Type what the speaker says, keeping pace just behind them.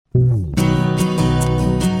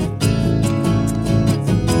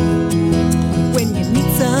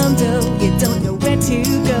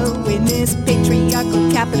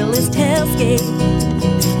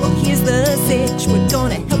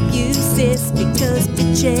Because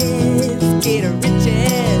bitches get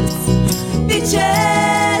riches.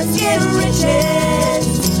 Bitches get riches.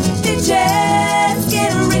 Bitches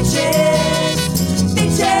get riches.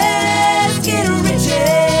 Bitches get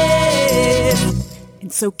riches.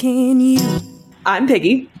 And so can you. I'm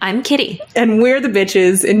Piggy. I'm Kitty. And we're the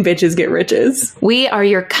bitches in Bitches Get Riches. We are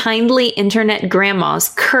your kindly internet grandmas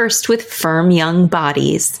cursed with firm young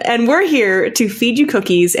bodies. And we're here to feed you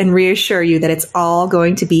cookies and reassure you that it's all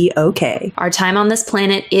going to be okay. Our time on this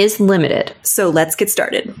planet is limited. So let's get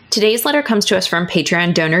started. Today's letter comes to us from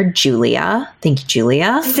Patreon donor Julia. Thank you,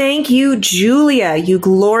 Julia. Thank you, Julia, you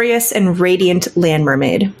glorious and radiant land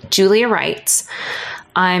mermaid. Julia writes,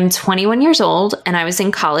 I'm 21 years old and I was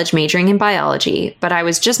in college majoring in biology, but I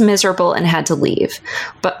was just miserable and had to leave.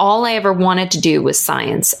 But all I ever wanted to do was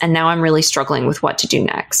science, and now I'm really struggling with what to do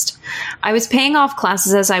next. I was paying off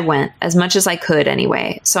classes as I went, as much as I could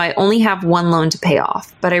anyway, so I only have one loan to pay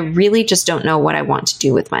off, but I really just don't know what I want to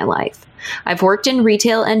do with my life. I've worked in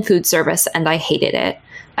retail and food service and I hated it.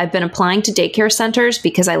 I've been applying to daycare centers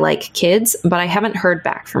because I like kids, but I haven't heard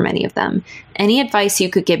back from any of them. Any advice you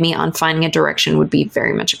could give me on finding a direction would be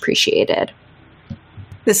very much appreciated.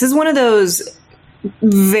 This is one of those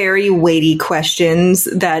very weighty questions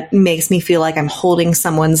that makes me feel like I'm holding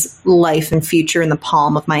someone's life and future in the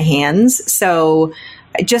palm of my hands. So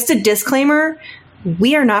just a disclaimer,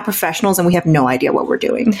 we are not professionals and we have no idea what we're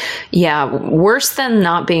doing. Yeah, worse than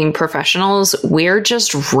not being professionals, we're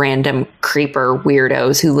just random creeper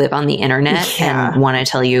weirdos who live on the internet and want to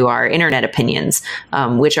tell you our internet opinions,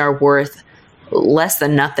 which are worth less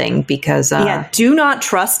than nothing because... do not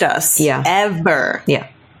trust us. Ever. Yeah.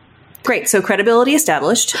 Great. So credibility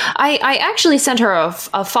established. I actually sent her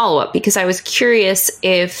a follow-up because I was curious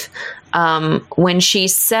if when she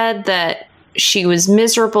said that she was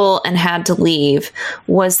miserable and had to leave,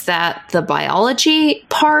 was that the biology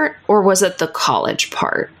part or was it the college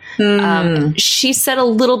part? She said a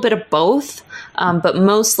little bit of both, but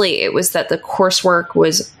mostly it was that the coursework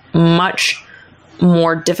was much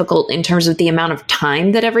more difficult in terms of the amount of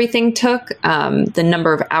time that everything took, the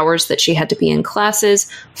number of hours that she had to be in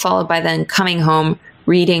classes, followed by then coming home,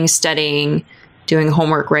 reading, studying, doing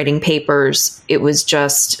homework, writing papers. It was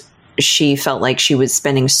just... she felt like she was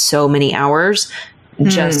spending so many hours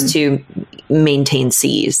just to maintain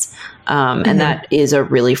C's. And that is a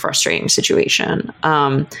really frustrating situation.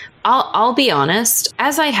 I'll be honest,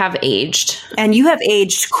 as I have aged. And you have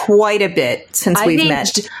aged quite a bit since we've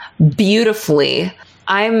met. Beautifully.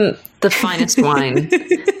 I'm the finest wine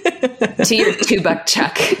to your $2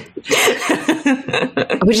 check,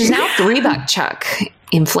 which is now $3 check.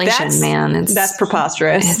 Inflation, man. That's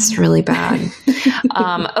preposterous. It's really bad.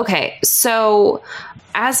 Okay. So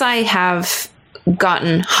as I have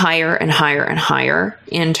gotten higher and higher and higher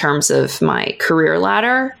in terms of my career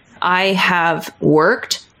ladder, I have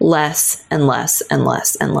worked less and less and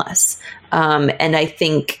less and less. And I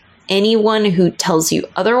think anyone who tells you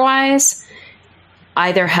otherwise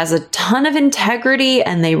either has a ton of integrity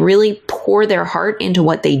and they really pour their heart into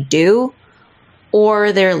what they do,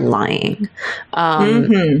 or they're lying.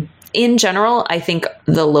 In general, I think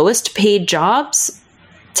the lowest paid jobs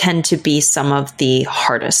tend to be some of the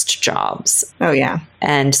hardest jobs. Oh, yeah.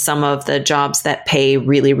 And some of the jobs that pay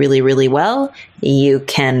really, really, really well, you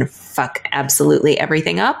can fuck absolutely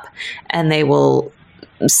everything up, and they will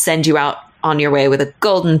send you out on your way with a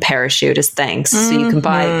golden parachute as thanks. So you can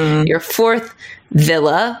buy your fourth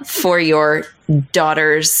villa for your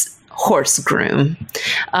daughter's horse groom.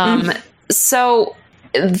 So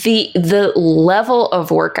the level of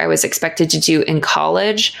work I was expected to do in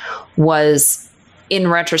college was, in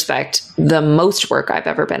retrospect, the most work I've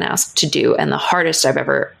ever been asked to do and the hardest I've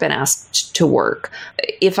ever been asked to work.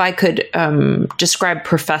 If I could describe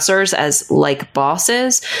professors as like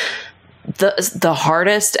bosses, the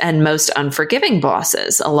hardest and most unforgiving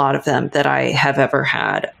bosses, a lot of them that I have ever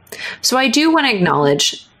had. So I do want to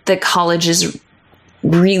acknowledge that college is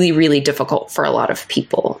really, really difficult for a lot of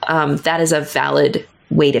people. That is a valid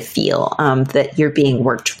way to feel, that you're being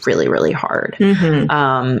worked really, really hard.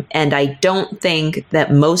 And I don't think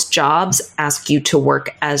that most jobs ask you to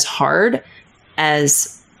work as hard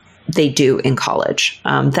as they do in college.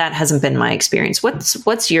 That hasn't been my experience.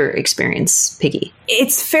 What's your experience, Piggy?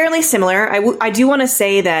 It's fairly similar. I do want to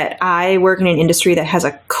say that I work in an industry that has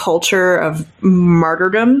a culture of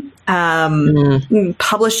martyrdom.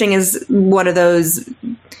 Publishing is one of those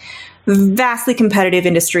vastly competitive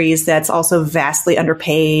industries that's also vastly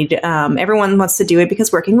underpaid. Everyone wants to do it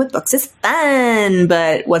because working with books is fun,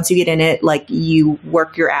 but once you get in it, like, you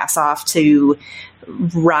work your ass off to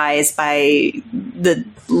rise by the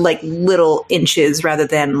like little inches rather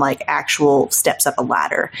than like actual steps up a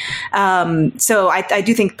ladder. So I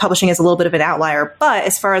do think publishing is a little bit of an outlier, but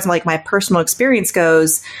as far as like my personal experience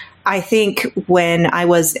goes, I think when I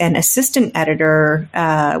was an assistant editor,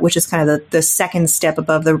 which is kind of the second step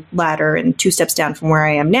above the ladder and 2 steps down from where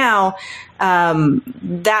I am now,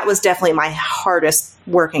 that was definitely my hardest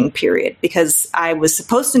working period because I was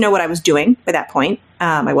supposed to know what I was doing by that point.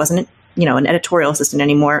 I wasn't, an editorial assistant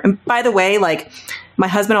anymore. And by the way, like, my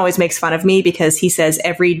husband always makes fun of me because he says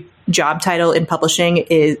every job title in publishing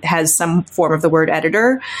has some form of the word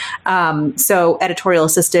editor. So editorial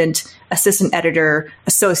assistant, assistant editor,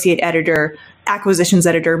 associate editor, acquisitions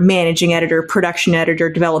editor, managing editor, production editor,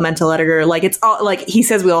 developmental editor. Like, it's all like, he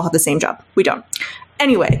says we all have the same job. We don't.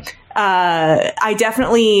 Anyway, I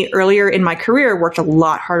definitely earlier in my career worked a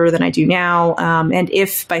lot harder than I do now. And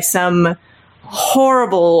if by some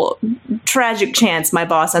horrible, tragic chance my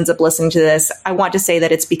boss ends up listening to this, I want to say that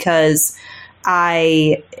it's because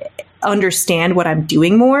I understand what I'm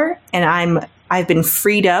doing more, and I've been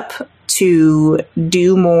freed up to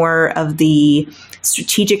do more of the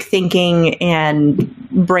strategic thinking and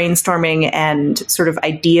brainstorming and sort of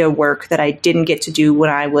idea work that I didn't get to do when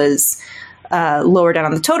I was lower down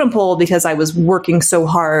on the totem pole because I was working so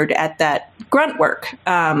hard at that grunt work.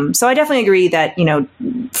 So I definitely agree that,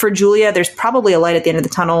 for Julia, there's probably a light at the end of the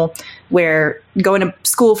tunnel where going to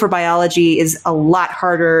school for biology is a lot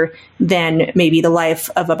harder than maybe the life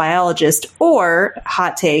of a biologist or,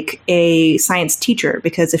 hot take, a science teacher.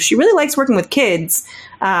 Because if she really likes working with kids,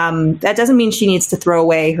 that doesn't mean she needs to throw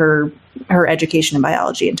away her education in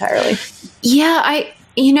biology entirely. Yeah,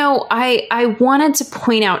 I wanted to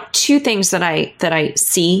point out 2 things that I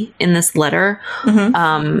see in this letter.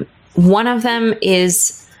 Mm-hmm. One of them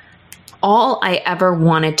is all I ever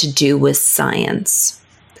wanted to do was science.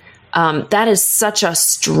 That is such a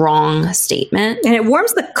strong statement. And it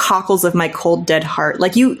warms the cockles of my cold, dead heart.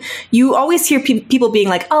 Like, you always hear people being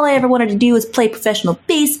like, all I ever wanted to do was play professional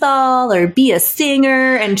baseball or be a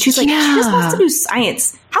singer. And she's like, she just wants to do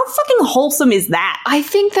science. How fucking wholesome is that? I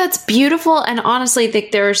think that's beautiful. And honestly,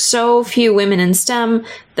 there are so few women in STEM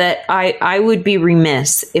that I would be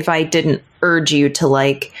remiss if I didn't urge you to,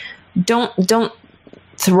 like, don't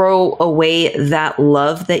throw away that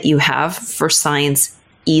love that you have for science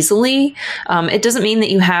easily. It doesn't mean that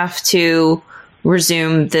you have to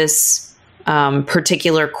resume this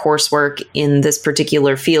particular coursework in this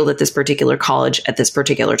particular field at this particular college at this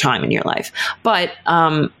particular time in your life. But,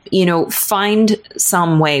 find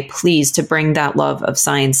some way, please, to bring that love of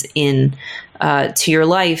science in to your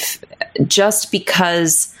life, just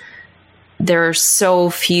because there are so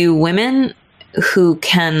few women who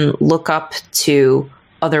can look up to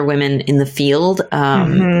other women in the field.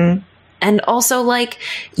 Mm-hmm. And also, like,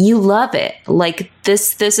 you love it. Like,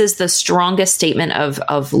 this is the strongest statement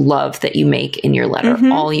of love that you make in your letter.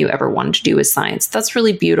 Mm-hmm. All you ever wanted to do is science. That's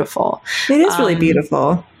really beautiful. It is really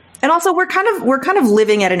beautiful. And also, we're kind of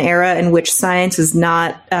living at an era in which science is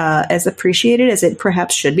not as appreciated as it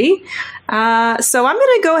perhaps should be. So I'm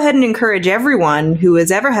going to go ahead and encourage everyone who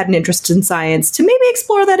has ever had an interest in science to maybe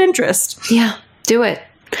explore that interest. Yeah, do it.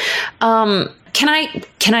 Can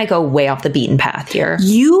I go way off the beaten path here?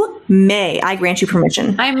 You may. I grant you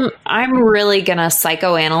permission. I'm really gonna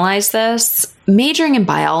psychoanalyze this. Majoring in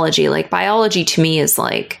biology, like, biology to me is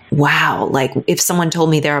like, wow. Like, if someone told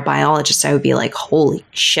me they're a biologist, I would be like, holy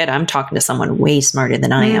shit, I'm talking to someone way smarter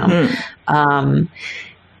than I am.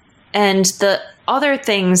 And the other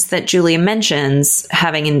things that Julia mentions,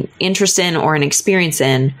 having an interest in or an experience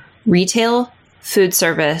in: retail, food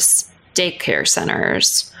service, daycare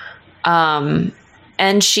centers.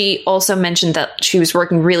 And she also mentioned that she was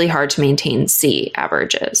working really hard to maintain C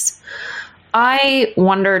averages. I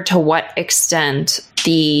wonder to what extent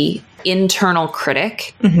the internal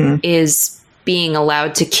critic is being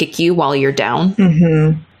allowed to kick you while you're down.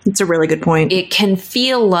 Mm-hmm. It's a really good point. It can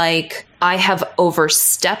feel like I have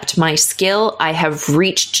overstepped my skill. I have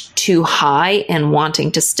reached too high in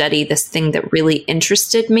wanting to study this thing that really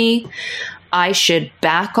interested me. I should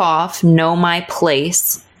back off, know my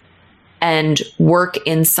place, and work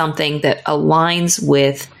in something that aligns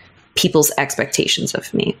with people's expectations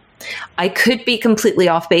of me. I could be completely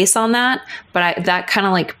off base on that, but that kind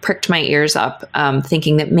of like pricked my ears up,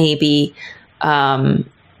 thinking that maybe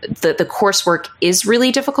the coursework is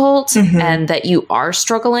really difficult and that you are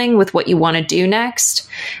struggling with what you want to do next.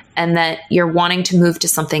 and that you're wanting to move to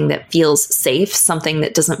something that feels safe, something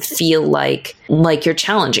that doesn't feel like you're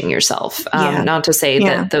challenging yourself. Not to say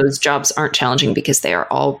that those jobs aren't challenging, because they are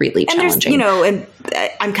all really challenging. And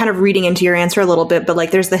I'm kind of reading into your answer a little bit, but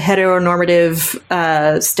like there's the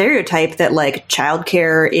heteronormative stereotype that like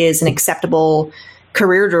childcare is an acceptable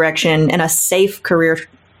career direction and a safe career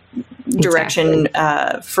direction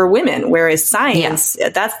for women, whereas science,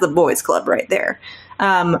 that's the boys' club right there.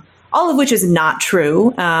 All of which is not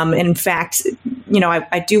true. In fact,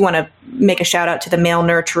 I do want to make a shout out to the male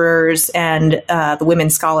nurturers and the women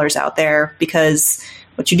scholars out there, because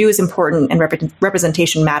what you do is important and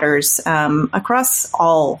representation matters across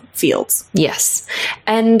all fields. Yes.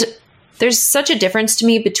 And there's such a difference to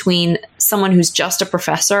me between someone who's just a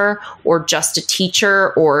professor or just a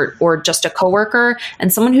teacher or just a coworker,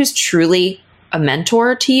 and someone who's truly a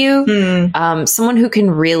mentor to you. Someone who can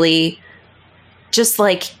really just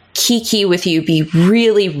like kiki with you, be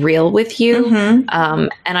really real with you.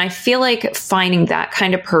 And I feel like finding that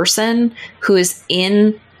kind of person who is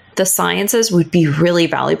in the sciences would be really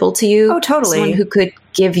valuable to you. Oh, totally. Someone who could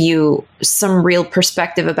give you some real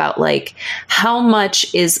perspective about like how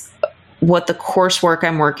much is what the coursework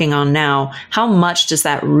I'm working on now, how much does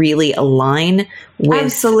that really align with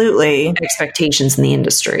absolutely expectations in the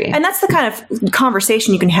industry? And that's the kind of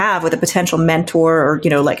conversation you can have with a potential mentor or,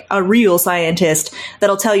 like a real scientist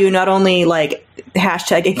that'll tell you not only like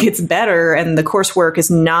hashtag it gets better and the coursework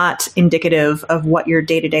is not indicative of what your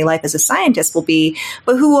day-to-day life as a scientist will be,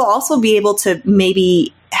 but who will also be able to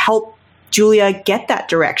maybe help Julia get that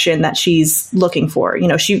direction that she's looking for.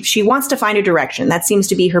 She wants to find a direction. That seems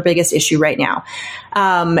to be her biggest issue right now.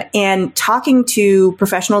 And talking to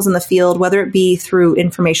professionals in the field, whether it be through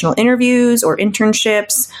informational interviews or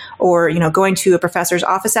internships or, going to a professor's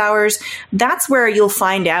office hours, that's where you'll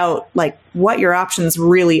find out like what your options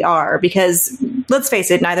really are. Because let's face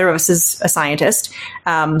it, neither of us is a scientist.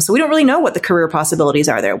 So we don't really know what the career possibilities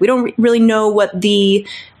are there. We don't really know what the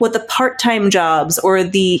part-time jobs or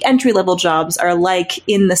the entry-level jobs are like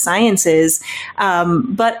in the sciences.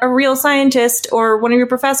 But a real scientist or one of your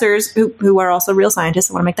professors who are also real scientists,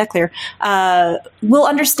 I want to make that clear, will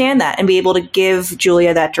understand that and be able to give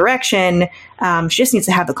Julia that direction. She just needs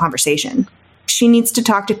to have the conversation. She needs to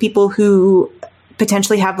talk to people who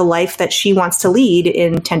potentially have the life that she wants to lead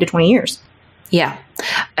in 10 to 20 years. Yeah.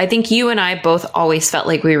 I think you and I both always felt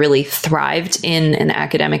like we really thrived in an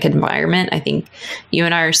academic environment. I think you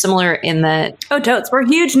and I are similar in that. Oh, totes. We're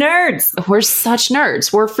huge nerds. We're such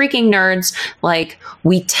nerds. We're freaking nerds. Like,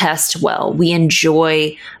 we test well. We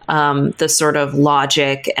enjoy the sort of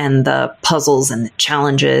logic and the puzzles and the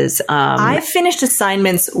challenges. I finished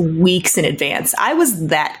assignments weeks in advance. I was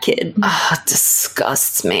that kid. Oh, it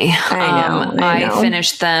disgusts me. I know. I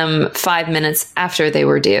finished them 5 minutes after they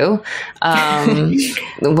were due.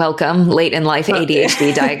 Welcome, late in life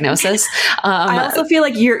ADHD diagnosis. I also feel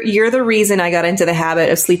like you're the reason I got into the habit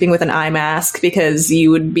of sleeping with an eye mask, because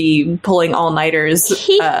you would be pulling all-nighters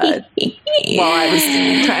while I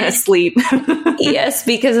was trying to sleep. Yes,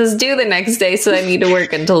 because it's due the next day, so I need to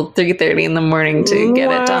work until 3:30 in the morning to get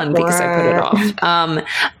it done because I put it off.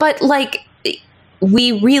 But like,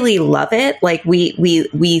 we really love it. Like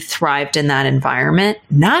we thrived in that environment.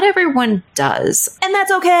 Not everyone does. And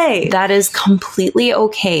that's okay. That is completely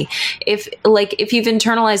okay. If you've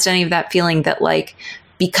internalized any of that feeling that like,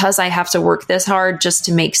 because I have to work this hard just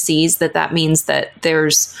to make C's, that means that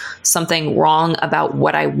there's something wrong about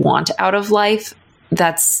what I want out of life,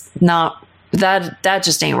 that's not, that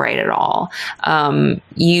just ain't right at all.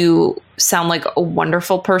 You sound like a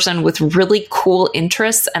wonderful person with really cool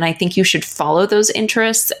interests, and I think you should follow those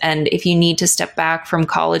interests. And if you need to step back from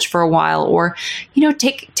college for a while, or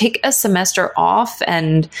take a semester off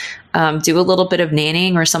and do a little bit of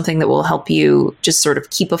nannying or something that will help you just sort of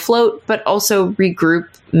keep afloat, but also regroup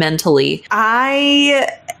mentally. I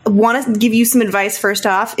want to give you some advice first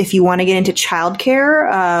off if you want to get into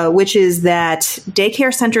childcare, which is that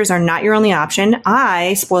daycare centers are not your only option.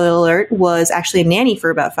 I, spoiler alert, was actually a nanny for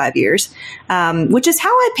about 5 years, which is how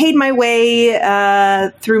I paid my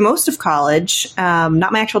way through most of college,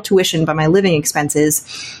 not my actual tuition, but my living expenses.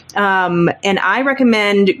 And I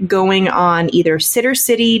recommend going on either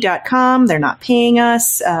sittercity.com. They're not paying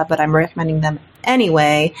us, but I'm recommending them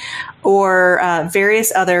anyway, or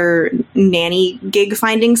various other nanny gig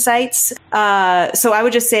finding sites. So I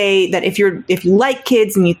would just say that if you like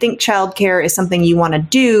kids and you think childcare is something you want to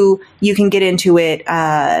do, you can get into it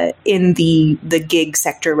in the gig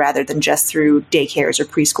sector rather than just through daycares or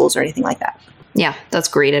preschools or anything like that. Yeah, that's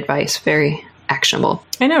great advice. Very actionable.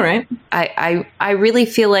 I know, right? I really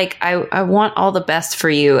feel like I want all the best for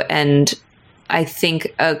you, and I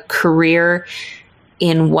think a career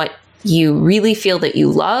in what you really feel that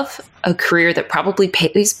you love, a career that probably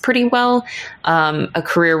pays pretty well, a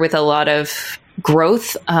career with a lot of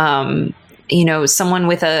growth. Someone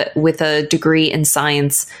with a degree in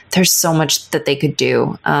science, there's so much that they could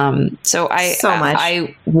do.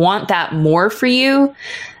 I want that more for you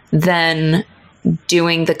than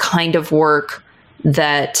doing the kind of work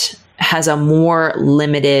that has a more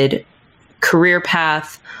limited career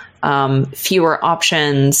path, fewer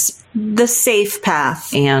options, the safe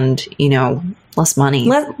path, and less money.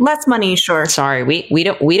 Less money, sure. Sorry, we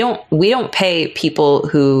don't pay people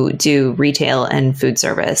who do retail and food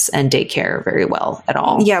service and daycare very well at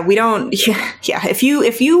all. Yeah, we don't. Yeah, if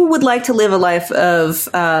you would like to live a life of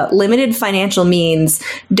limited financial means,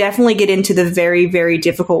 definitely get into the very, very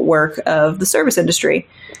difficult work of the service industry.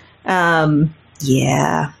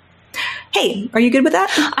 Yeah. Hey, are you good with that?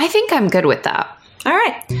 I think I'm good with that. All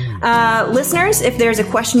right. Listeners, if there's a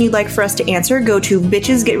question you'd like for us to answer, go to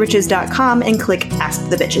bitchesgetriches.com and click Ask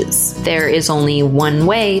the Bitches. There is only one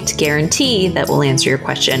way to guarantee that we'll answer your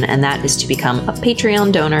question, and that is to become a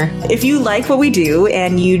Patreon donor. If you like what we do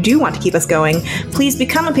and you do want to keep us going, please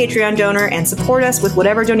become a Patreon donor and support us with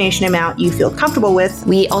whatever donation amount you feel comfortable with.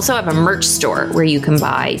 We also have a merch store where you can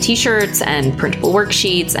buy t-shirts and printable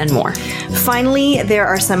worksheets and more. Finally, there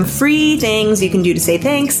are some free things you can do to say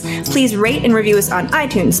thanks. Please rate and review us on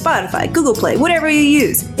iTunes, Spotify, Google Play, whatever you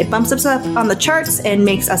use. It bumps us up on the charts and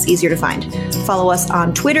makes us easier to find. Follow us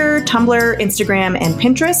on Twitter, Tumblr, Instagram, and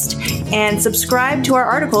Pinterest, and subscribe to our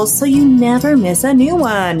articles so you never miss a new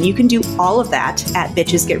one. You can do all of that at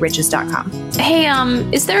bitchesgetriches.com. Hey,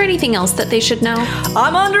 is there anything else that they should know?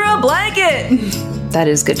 I'm under a blanket! That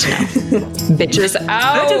is good to know. Bitches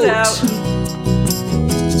out! Bitches out!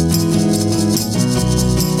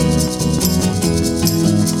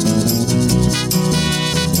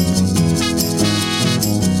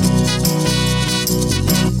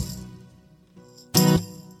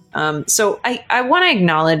 So I want to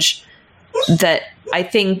acknowledge that I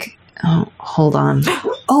think... Oh, hold on.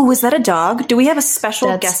 Oh, was that a dog? Do we have a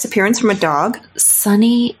special guest appearance from a dog?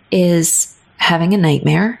 Sunny is having a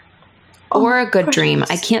nightmare or a good dream.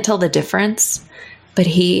 I can't tell the difference, but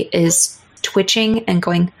he is twitching and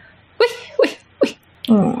going, wee, wee, wee.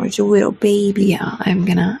 Oh, it's a little baby. Yeah, I'm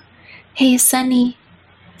gonna... Hey, Sunny.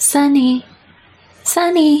 Sunny.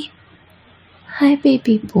 Sunny. Hi,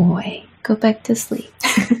 baby boy. Go back to sleep.